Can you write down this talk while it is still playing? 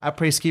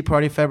Après ski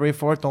party February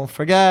 4th. Don't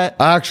forget.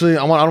 I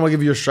don't want to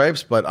give you your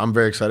stripes, but I'm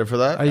very excited for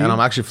that. And I'm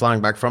actually flying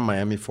back from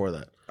Miami for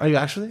that. Are you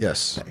actually?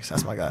 Yes. Thanks.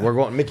 That's my guy. We're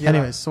going Mickey.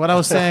 Anyways, so what I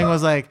was saying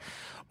was like,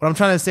 what I'm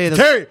trying to say is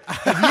Terry,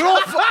 if you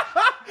don't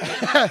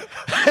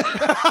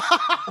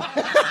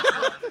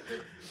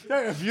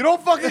Terry, if you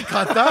don't fucking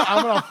cut that,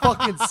 I'm gonna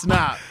fucking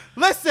snap.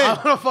 Listen,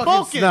 I'm gonna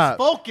fucking snap.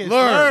 Focus,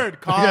 learn,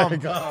 calm.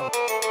 Yeah,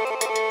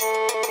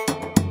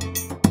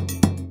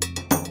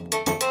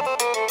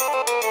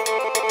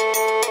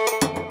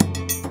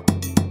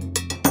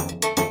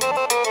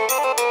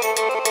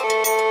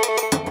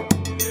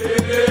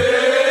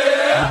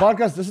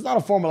 Podcast. This is not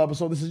a formal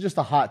episode. This is just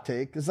a hot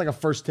take. This is like a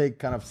first take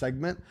kind of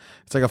segment.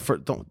 It's like a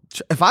first.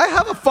 If I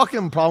have a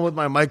fucking problem with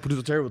my mic,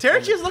 producer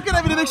Terry keeps looking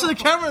at me to make sure the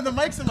camera and the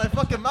mic's in my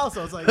fucking mouth.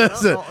 So I was like,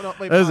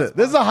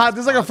 This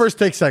is like a first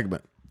take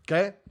segment.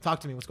 Okay,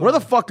 talk to me. What's going on? Where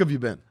the fuck have you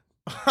been?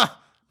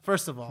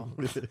 First of all,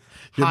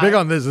 you're big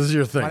on this. This is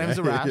your thing. My name is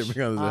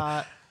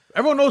Arash.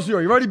 Everyone knows who you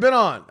are. You've already been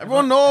on.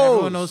 Everyone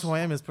knows who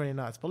I am. Is pretty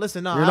nuts. But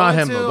listen, no, you're not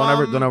him.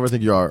 Don't ever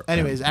think you are.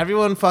 Anyways,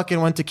 everyone fucking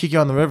went to Kiki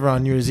on the River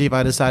on New Year's Eve.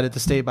 I decided to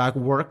stay back,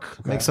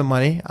 work, make some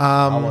money.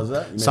 How was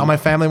that? Saw my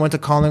family. Went to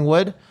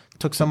Collingwood.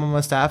 Took some of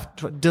my staff.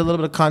 Did a little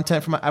bit of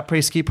content for my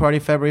après ski party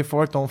February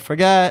 4th. Don't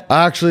forget.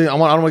 I don't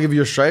want to give you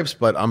your stripes,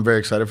 but I'm very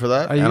excited for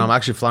that. And I'm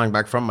actually flying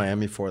back from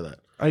Miami for that.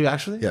 Are you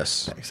actually?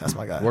 Yes. Thanks. That's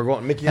my guy. We're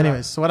going Mickey.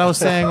 Anyways, so what I was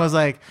saying was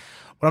like,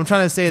 what I'm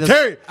trying to say is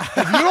Terry, if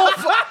you don't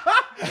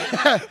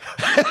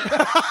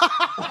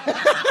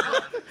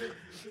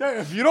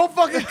if you don't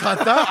fucking cut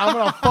that, I'm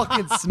gonna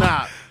fucking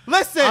snap.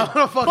 Listen, I'm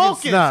gonna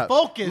fucking snap.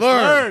 Focus,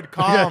 learn,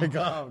 calm. Yeah,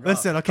 calm.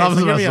 Listen, okay,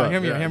 so hear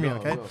me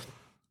out, okay?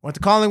 Went to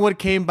Collingwood,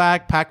 came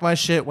back, packed my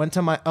shit, went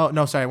to went to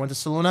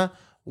Saluna,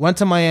 went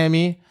to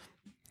Miami,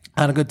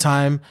 had a good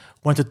time,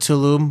 went to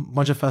Tulum,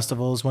 bunch of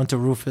festivals, went to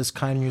Rufus,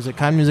 Kind Music.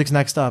 Kind Music's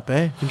next up,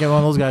 eh? You can get one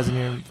of those guys in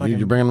here.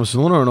 You bringing them to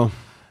Saluna or no?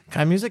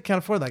 Kind Music can't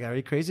afford that guy. Are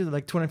you crazy? They're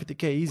like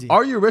 $250K easy.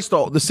 Are you rich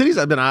though? The cities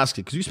I've been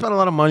asking, because you spend a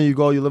lot of money, you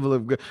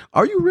live good.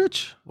 Are you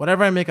rich?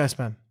 Whatever I make, I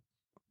spend.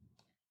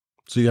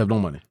 So you have no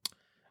money?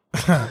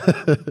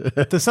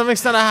 To some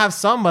extent, I have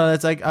some, but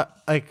it's like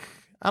I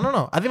don't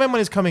know. I think my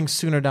money's coming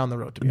sooner down the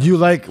road. To be honest. You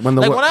like when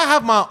when I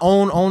have my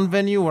own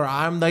venue where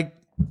I'm like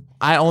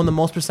I own the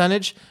most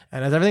percentage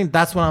and as everything.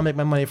 That's when I'll make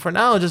my money. For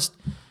now, just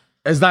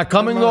is that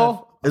coming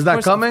though? Is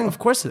that coming? Of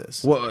course it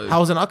is. What, how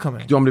is it not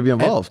coming? Do you want me to be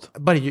involved?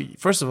 Buddy,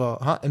 first of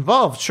all,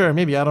 involved? Sure,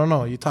 maybe. I don't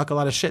know. You talk a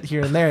lot of shit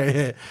here and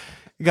there.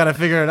 You got to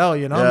figure it out,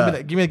 you know?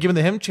 Yeah. Give me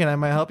the him chain. I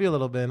might help you a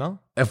little bit, you know?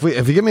 If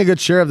you give me a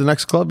good share of the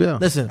next club, yeah.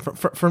 Listen,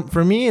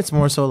 for me, it's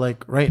more so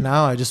like right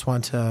now, I just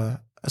want to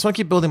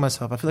keep building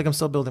myself. I feel like I'm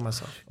still building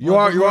myself. You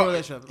are on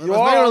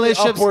the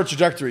upward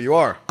trajectory. You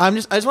are. I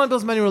just want to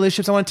build as many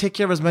relationships. I want to take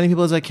care of as many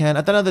people as I can.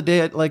 At the end of the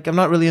day, like I'm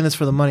not really in this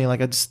for the money.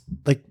 Like I just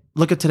like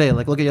look at today,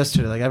 like look at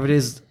yesterday. Like every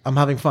day I'm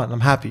having fun. I'm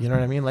happy. You know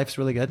what I mean? Life's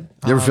really good.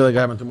 You ever feel like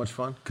you're having too much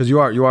fun? Because you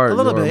are a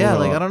little bit. Yeah.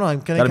 Like I don't know.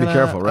 I'm gotta be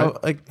careful,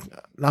 right?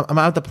 I'm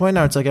at the point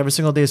now. It's like every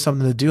single day is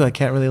something to do. I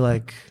can't really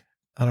like.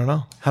 I don't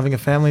know. Having a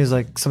family is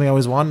like something I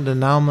always wanted, and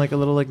now I'm like a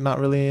little like not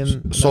really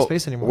in that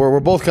space anymore. We're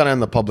both kind of in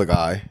the public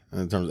eye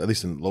in terms, at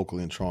least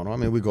locally in Toronto. I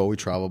mean, we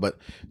travel, but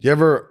do you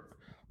ever,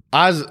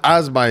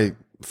 as my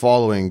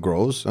following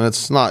grows, and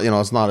it's not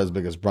as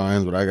big as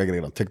Brian's, but I gotta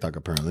get on TikTok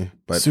apparently.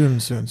 But soon.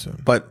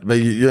 But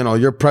you know,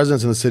 your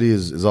presence in the city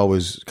is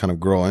always kind of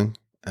growing.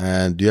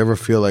 And do you ever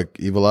feel like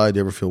evil eye? Do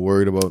you ever feel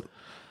worried about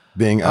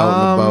being out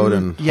and about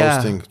and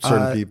hosting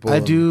certain people? I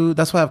do.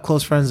 That's why I have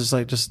close friends.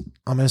 Just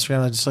on my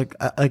Instagram. I just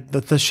like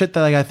the shit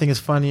that like I think is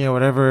funny or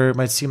whatever. It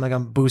might seem like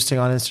I'm boosting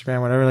on Instagram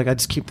or whatever. Like I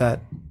just keep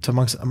that to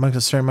amongst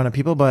a certain amount of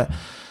people. But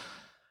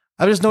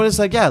I've just noticed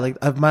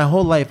my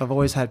whole life I've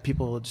always had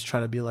people just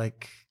try to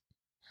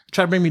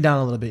bring me down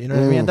a little bit. You know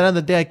what I mean? At the end of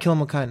the day, I kill them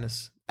with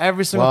kindness.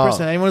 Every single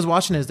person, anyone who's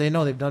watching this, they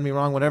know they've done me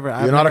wrong. Whatever.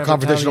 You're not a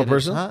confrontational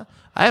person. Huh?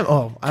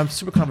 I'm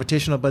super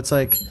confrontational, but it's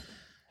like.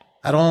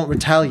 I don't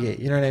retaliate,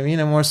 you know what I mean?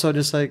 I'm more so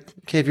just like,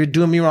 okay, if you're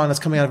doing me wrong,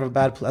 that's coming from a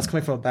bad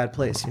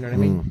place, you know what I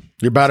mean?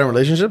 You're bad in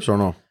relationships or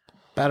no?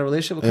 Bad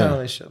relationship? What kind of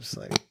relationships?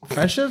 Like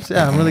friendships?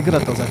 Yeah, I'm really good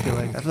at those. I feel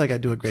like I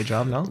do a great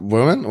job now.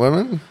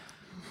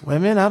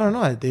 Women, I don't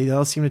know. They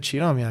all seem to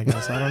cheat on me, I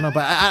guess. I don't know.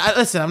 But I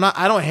listen,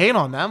 I don't hate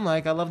on them.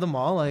 Like I love them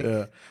all. Like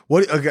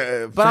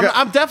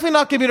I'm definitely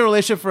not gonna be in a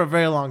relationship for a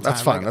very long time.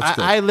 That's fine. Like, that's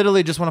good. I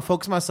literally just want to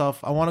focus myself.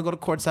 I want to go to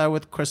courtside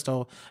with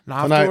Christo.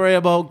 Not have to worry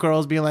about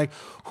girls being like,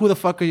 who the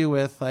fuck are you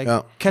with? Like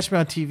catch me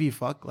on TV,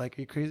 fuck. Like,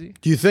 are you crazy?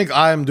 Do you think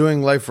I'm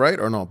doing life right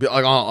or no?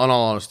 Like on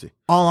all honesty.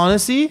 All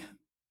honesty,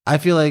 I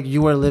feel like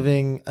you are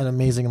living an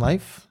amazing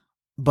life.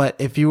 But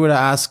if you were to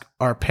ask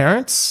our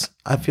parents,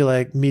 I feel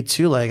like me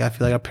too. Like I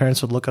feel like our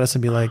parents would look at us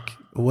and be like,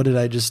 "What did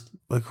I just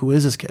like? Who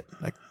is this kid?"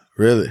 Like,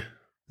 really?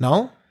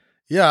 No.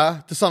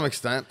 Yeah, to some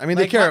extent. I mean,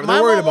 like, they care.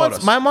 They're worried about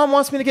us. My mom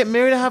wants me to get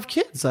married and have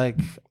kids. Like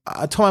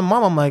I told my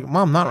mom, I'm like,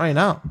 "Mom, not right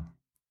now."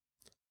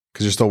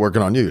 Because you're still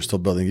working on you. You're still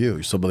building you.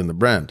 You're still building the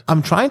brand.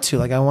 I'm trying to.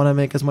 Like I want to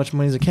make as much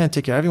money as I can,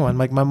 take care of everyone.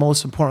 Like my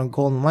most important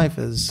goal in life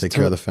is take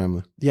care of the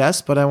family.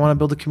 Yes, but I want to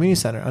build a community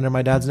center under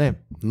my dad's name.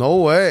 No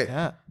way.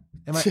 Yeah.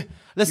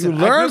 Listen, You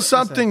learn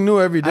something new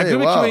every day. I grew up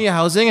in Wow. community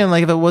housing, and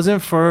like if it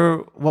wasn't for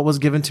what was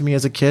given to me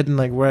as a kid and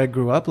like where I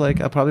grew up,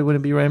 like I probably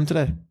wouldn't be where I am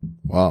today.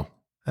 Wow.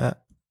 Yeah.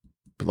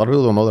 A lot of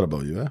people don't know that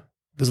about you, eh?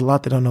 There's a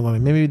lot they don't know about me.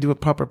 Maybe we do a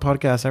proper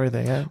podcast,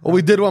 everything. Yeah. Well,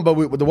 we did one, but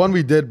the one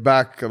we did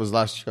back, it was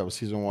last year, it was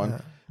season 1. Yeah.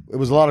 It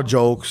was a lot of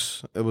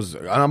jokes. It was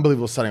an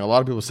unbelievable setting. A lot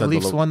of people The said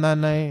Leafs won that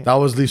night. that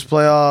was Leafs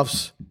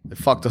playoffs. They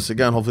fucked us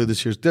again. Hopefully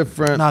this year's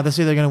different. Nah, this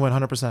year they're gonna win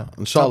 100%.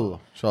 Inshallah.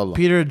 Inshallah.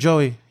 Peter,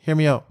 Joey, hear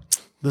me out.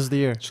 This is the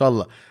year.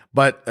 Inshallah.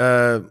 But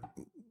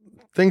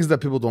things that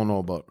people don't know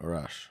about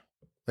Arash.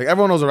 Like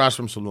everyone knows Arash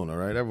from Saluna,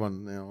 right?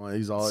 Everyone,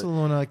 he's always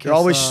Saluna, you're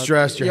always Kissa.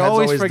 stressed. Your You're head's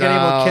always always forgetting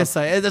down. about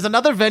Kissa. There's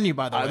another venue,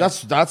 by the way.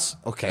 That's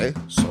okay.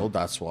 So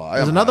that's why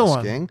There's I'm another one.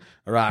 asking.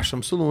 Arash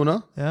from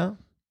Saluna. Yeah.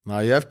 Now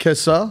you have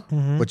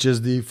Kissa, which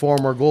is the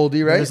former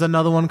Goldie, right? There's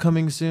another one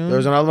coming soon.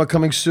 There's another one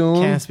coming soon.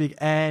 Can't speak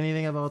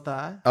anything about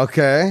that.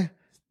 Okay.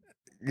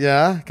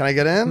 Yeah. Can I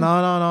get in?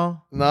 No.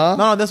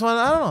 No? This one,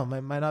 I don't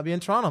know. Might not be in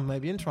Toronto.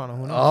 Might be in Toronto.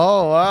 Who knows?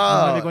 Oh,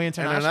 wow. might be going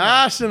international.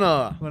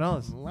 International. Who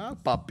knows? Wow,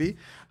 puppy.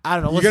 I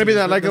don't know. You're going to be in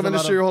that There's nightclub a lot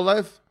industry of- your whole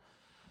life?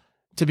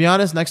 To be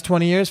honest, next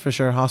 20 years, for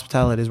sure,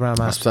 hospitality is where I'm at.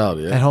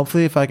 Hospitality, yeah. And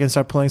hopefully, if I can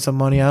start pulling some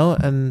money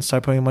out and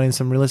start putting money in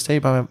some real estate,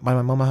 buy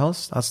my mama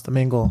house, that's the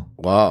main goal.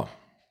 Wow.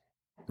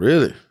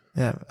 Really?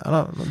 Yeah.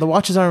 The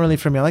watches aren't really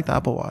for me. I like the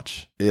Apple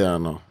Watch. Yeah, I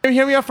know.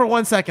 Hear me out for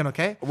 1 second,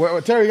 okay?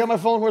 Wait, Terry, you got my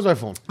phone? Where's my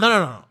phone?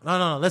 No.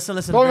 Listen.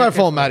 Go to my very phone,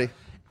 carefully. Maddie.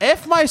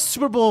 If my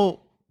Super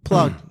Bowl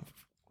plug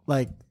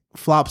like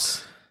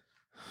flops,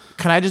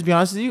 can I just be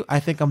honest with you? I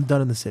think I'm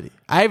done in the city.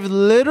 I've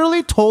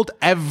literally told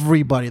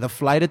everybody, the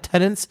flight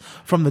attendants,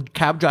 from the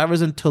cab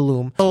drivers in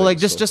Tulum. So like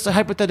just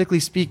hypothetically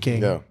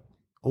speaking, Yeah.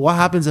 what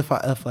happens if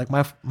like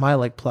my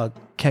like plug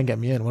can't get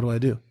me in? What do I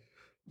do?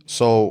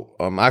 So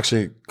I'm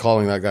actually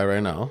calling that guy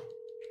right now.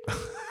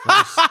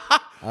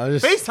 I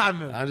just FaceTime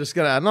him. I'm just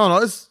gonna. No,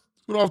 it's.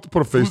 We don't have to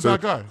put a face Who's there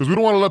that guy? because we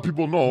don't want to let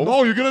people know.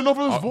 No, you're gonna know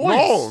from his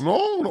voice.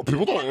 No.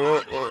 People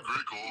don't.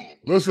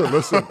 Listen.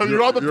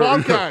 You're on the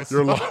podcast.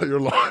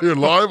 You're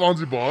live on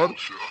Zbod,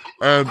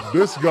 and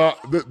this guy.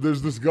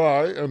 There's this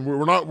guy, and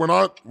we're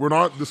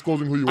not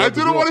disclosing who you are. I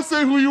didn't want to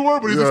say who you were,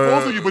 but he's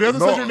exposing you. But he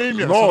hasn't said your name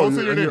yet. No, So don't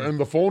say your name. And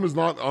the phone is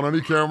not on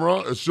any camera.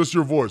 It's just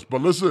your voice.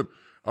 But listen,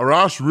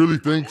 Arash really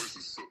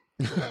thinks.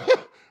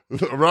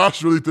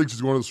 Arash really thinks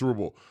he's going to the Super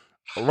Bowl.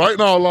 Right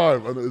now,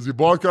 live, and is the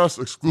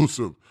podcast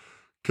exclusive?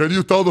 Can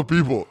you tell the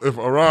people if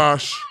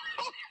Arash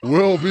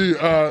will be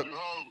at?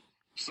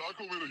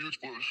 Sacco made a huge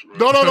push.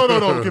 Right?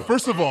 No. Okay,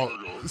 first of all,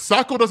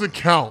 Sacco doesn't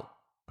count.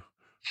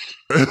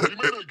 Did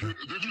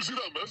you see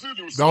that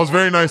message? That was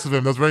very nice of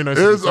him. That's very nice.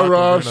 Is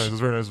Arash That's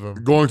very nice of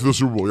him. going to the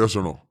Super Bowl? Yes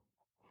or no?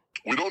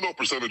 We don't know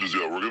percentages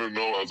yet. We're gonna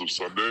know as of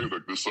Sunday,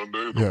 like this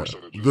Sunday, the Yeah.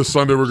 percentages. This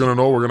Sunday we're gonna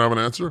know. We're gonna have an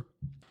answer.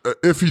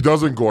 If he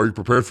doesn't go, are you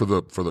prepared for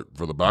the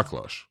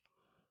backlash?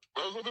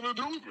 That has nothing to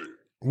do with me.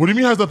 What do you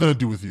mean has nothing to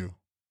do with you?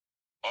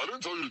 I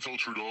didn't tell you to tell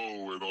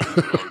Trudeau and all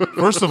this.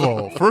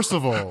 First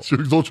of all,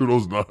 Don't you know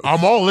not?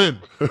 I'm all in.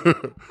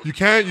 You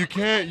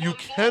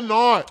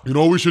cannot. You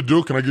know what we should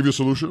do? Can I give you a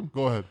solution?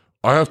 Go ahead.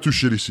 I have 2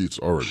 shitty seats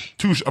already.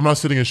 I'm not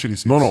sitting in shitty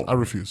seats. No. I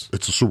refuse.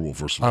 It's a Super Bowl,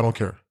 first of all. I don't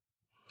care.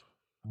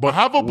 But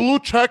have a blue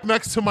check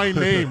next to my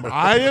name.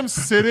 I am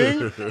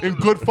sitting in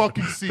good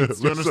fucking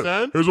seats. You Listen,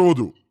 understand? Here's what we'll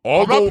do.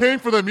 I'm not paying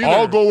for them either.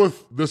 I'll go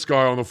with this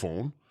guy on the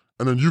phone,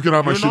 and then you can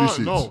have my shitty seats.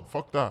 No,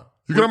 fuck that.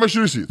 You can have my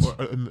shitty seats.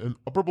 An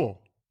upper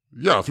bowl.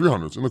 Yeah,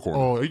 300s in the corner.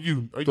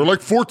 Oh, They're like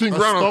 14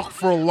 grand. Stuck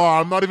for a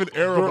lot. I'm not even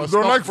Arab.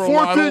 They're like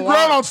 14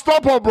 grand on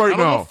StubHub right I don't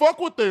know now. fuck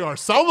what they are.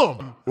 Sell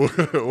them. We'll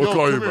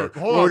call you come here. back.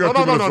 Hold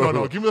on.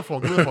 No. Give me the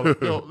phone.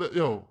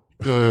 Yo.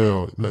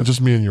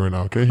 Just me and you right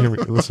now, okay? Hear me.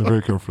 Listen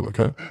very carefully,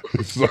 okay?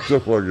 Such a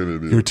fucking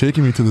idiot. You're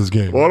taking me to this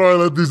game. Why do I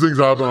let these things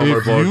happen on my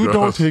If podcast? you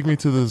don't take me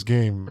to this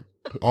game,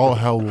 all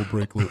hell will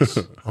break loose,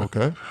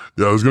 okay? Yeah,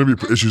 there's going to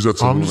be issues at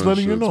some I'm just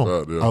letting you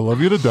know. I love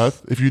you to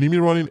death. If you need me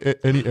running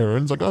any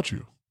errands, I got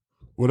you.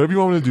 Whatever you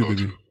want me to do,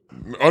 baby.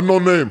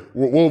 Unknown name.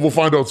 We'll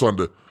find out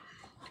Sunday.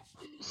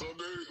 Sunday,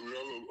 we have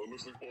a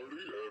listening party,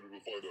 and we'll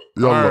find out.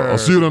 Yallah. Alright. I'll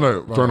see you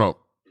tonight. Turn up.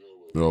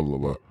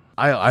 Yallah.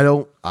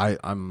 Bye.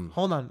 I'm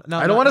Hold on.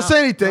 I don't want to say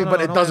anything,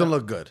 but it doesn't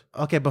look good.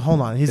 Okay, but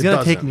hold on. He's gonna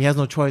take doesn't. me. He has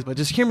no choice. But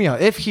just hear me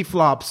out. If he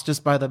flops,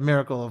 just by the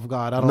miracle of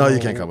God, I don't know. No, you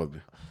can't come with me.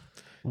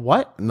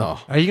 What? No.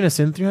 Are you gonna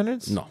sit in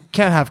 300s? No.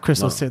 Can't have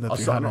Christo sit in the I'll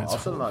sit- no, 300s. I'll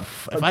sit not.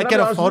 If I get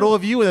a photo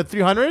of you with the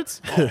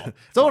 300s,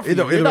 it's over for you.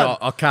 Either You're way, done.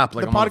 I'll cap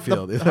like The I'm on the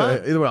pod- field. huh?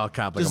 Either way, I'll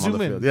cap like Just I'm on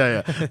the zoom in.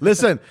 field. Yeah.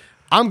 Listen,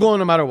 I'm going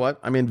no matter what.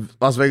 I mean,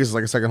 Las Vegas is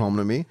like a second home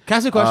to me. Can I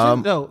ask you a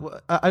question? No,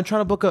 I'm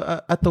trying to book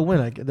at the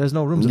Win. There's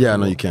no rooms. Yeah,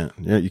 no, you can't.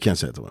 Yeah, you can't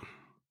say it to one.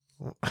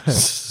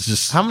 It's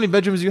just How many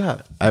bedrooms do you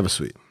have? I have a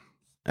suite,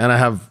 and I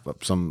have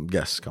some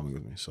guests coming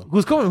with me. So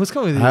Who's coming? Who's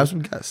coming with you? I have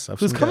some guests.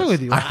 Who's coming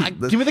with you?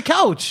 Give me the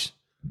couch.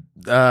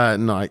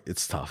 No,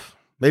 it's tough.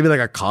 Maybe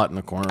like a cot in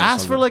the corner. or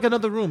Ask for something. like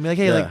another room. Like,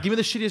 hey, Yeah. like give me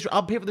the shittiest.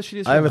 I'll pay for the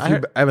shittiest. I have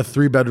room. I have a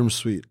 3-bedroom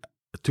suite,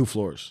 2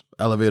 floors,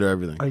 elevator,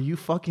 everything. Are you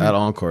fucking At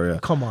Encore, yeah.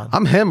 Come on.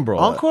 I'm him, bro.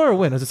 Encore or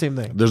Win? It's the same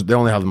thing. They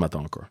only have them at the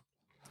Encore.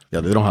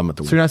 Yeah, they don't have them at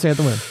the So you're not saying at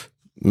the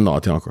Win. No,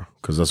 at the Encore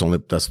because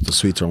that's the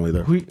suites are only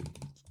there.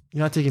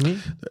 You're not taking me?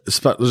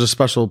 There's a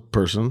special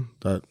person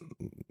that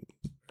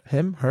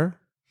Him, her,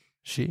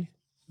 she,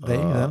 they,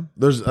 them.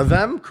 there's a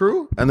them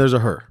crew and there's a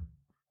her.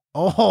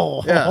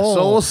 Oh, Yeah,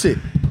 so we'll see.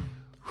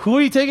 Who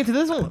are you taking to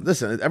this one?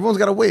 Listen, everyone's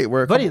got to wait.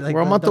 Buddy, like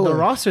we're a month the away.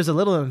 roster's a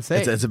little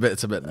insane. It's a bit.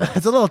 It's a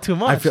little too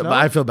much.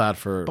 I feel bad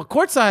for. But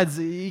courtside's,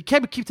 you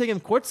can't keep taking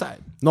courtside.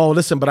 No,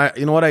 listen, but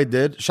you know what I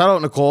did? Shout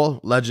out Nicole,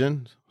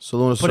 legend,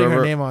 Saluna Putting server.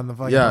 her name on the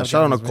fucking Yeah, podcast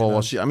shout out is Nicole.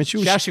 very Well, nice. she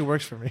was. She actually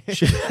works for me.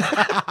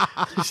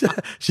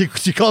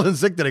 She called in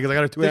sick today because I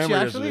got her 2 Did she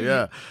hamburgers. actually?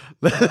 Yeah.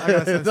 I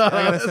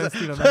gotta send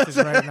Steve a message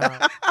right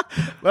now.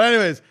 But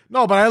anyways,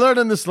 no. But I learned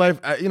in this life,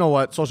 you know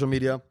what? Social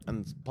media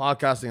and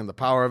podcasting and the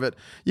power of it.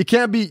 You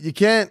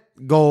can't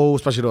go,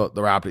 especially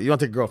the rap. You want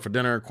to take a girl for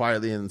dinner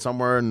quietly and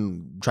somewhere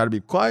and try to be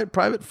quiet,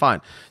 private.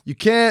 Fine. You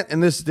can't in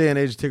this day and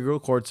age take a girl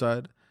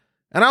courtside.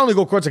 And I only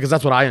go courtside because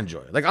that's what I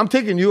enjoy. Like I'm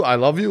taking you, I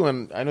love you,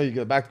 and I know you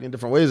get back to me in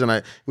different ways. And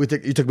you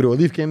took me to a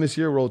Leaf game this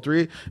year, row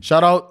 3.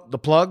 Shout out the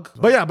plug.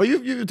 But yeah, but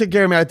you take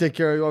care of me, I take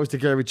care of you. Always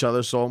take care of each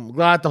other. So I'm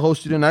glad to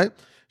host you tonight.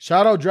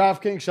 Shout out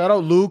DraftKings. Shout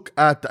out Luke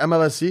at the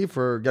MLSC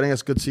for getting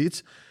us good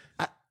seats.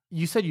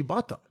 You said you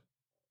bought them.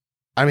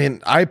 I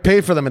mean, I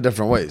paid for them in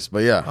different ways, but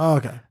yeah, Oh,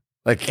 okay.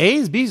 like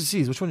A's, B's,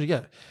 C's. Which one did you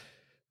get?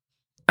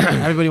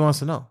 Everybody wants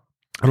to know.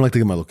 I don't like to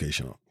get my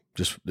location up.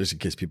 Just in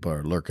case people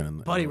are lurking.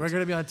 Buddy, we're going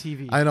to be on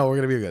TV. I know we're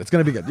gonna be good. It's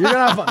gonna be good. You're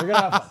gonna have fun. You're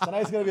gonna have fun.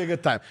 Tonight's gonna be a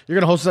good time. You're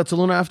gonna host us at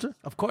Saluna after.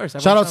 Of course.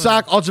 Shout out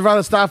Sac,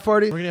 Ultraviolet staff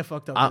party. We're going to get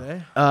fucked up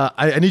today.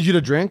 I need you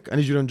to drink. I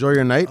need you to enjoy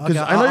your night because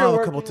I know you're a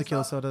working. couple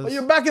tequila sodas. But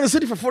you're back in the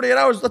city for 48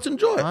 hours. Let's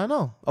enjoy. I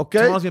know.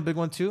 Okay. Tomorrow's gonna be a big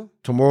one too.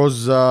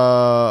 Tomorrow's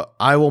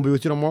I won't be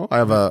with you tomorrow. I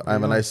have a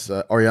nice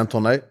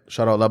Oriental night.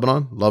 Shout out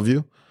Lebanon. Love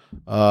you.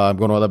 I'm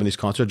going to a Lebanese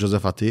concert.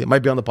 Joseph Ati. It might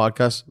be on the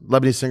podcast.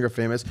 Lebanese singer,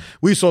 famous.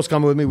 Sam's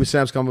coming with me.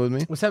 Sam's coming with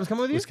me. Was Sam's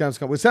coming with you? Sam's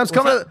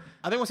coming.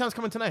 I think Sam's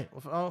coming tonight.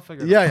 I'll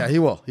figure it out. Yeah, he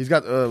will. He's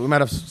got. We might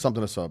have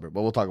something to celebrate,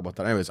 but we'll talk about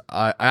that. Anyways,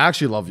 I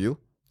actually love you.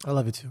 I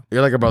love you too.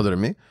 You're like a brother to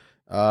me.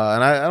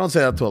 And I don't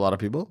say that to a lot of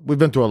people. We've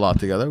been through a lot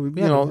together.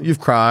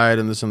 You've cried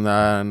and this and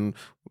that. And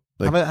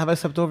like, have I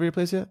stepped over your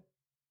place yet?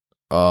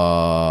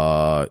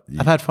 I've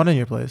I've had fun in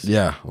your place.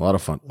 Yeah, a lot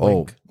of fun.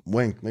 Wink.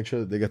 Wink. Make sure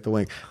that they get the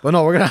wink. But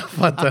no, we're gonna have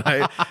fun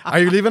tonight. Are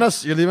you leaving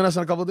us? You're leaving us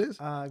in a couple of days?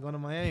 Going to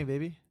Miami,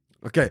 baby.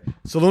 Okay.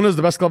 Saluna is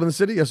the best club in the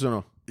city? Yes or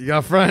no? You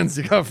got friends.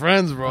 You got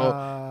friends,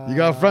 bro. You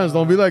got friends.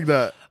 Don't be like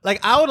that.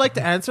 Like, I would like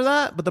to answer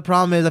that, but the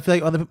problem is I feel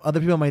like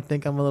other people might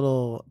think I'm a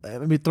little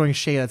maybe throwing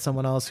shade at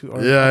someone else who.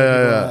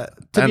 Yeah.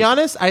 To be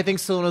honest, I think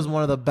Saluna is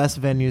one of the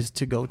best venues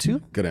to go to.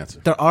 Good answer.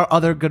 There are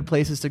other good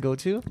places to go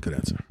to. Good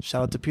answer.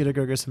 Shout out to Peter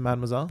Gerges and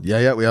Mademoiselle.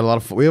 Yeah. We had a lot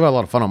of fun. We have a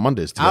lot of fun on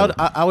Mondays too.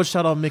 I would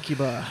shout out Mickey,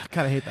 but I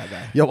kind of hate that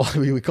guy. Yeah, well,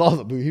 we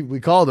called him. We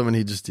called him, and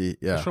he just yeah.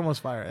 It's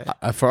almost fire.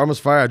 For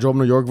almost fire, I drove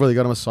him to Yorkville. He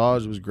got a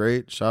massage. It was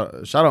great. Shout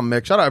out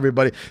Mick. Shout out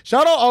everybody.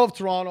 Shout out all of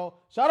Toronto.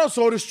 Shout out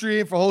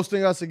SodaStream for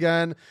hosting us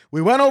again.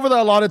 We went over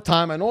the allotted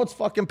time. I know it's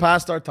fucking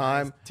past our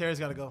time. Terry's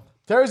got to go.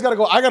 Terry's got to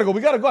go. I got to go. We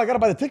got to go. I got to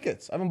buy the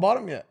tickets. I haven't bought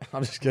them yet.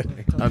 I'm just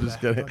kidding. I'm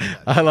just kidding.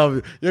 I love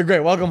you. You're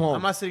great. Welcome home.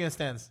 I'm not sitting in the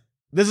stands.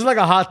 This is like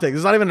a hot take. This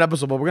is not even an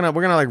episode, but we're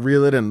gonna like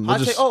reel it in. We'll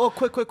I'd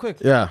say, quick.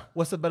 Yeah.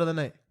 What's the bet of the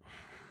night?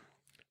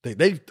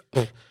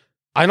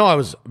 I know I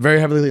was very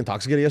heavily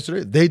intoxicated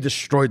yesterday. They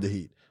destroyed the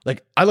Heat.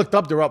 Like I looked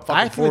up, they were up fucking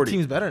I think 40. the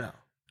team's better now.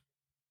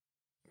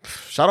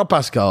 Shout out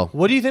Pascal.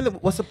 What do you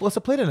think? What's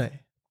the play tonight?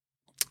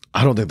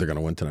 I don't think they're gonna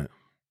win tonight.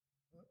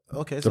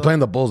 Okay, They're playing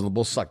the Bulls, and the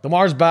Bulls suck.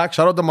 DeMar's back.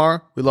 Shout out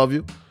DeMar. We love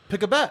you.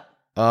 Pick a bet.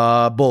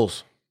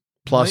 Bulls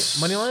plus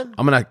Money line?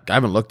 I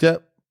haven't looked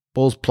yet.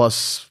 Bulls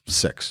plus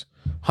 6.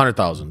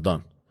 100,000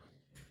 done.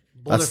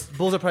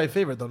 Bulls are probably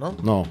favorite though,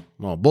 no?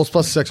 No. Bulls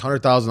plus 6.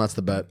 100,000. That's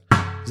the bet.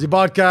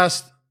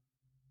 Zbodcast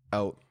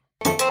out.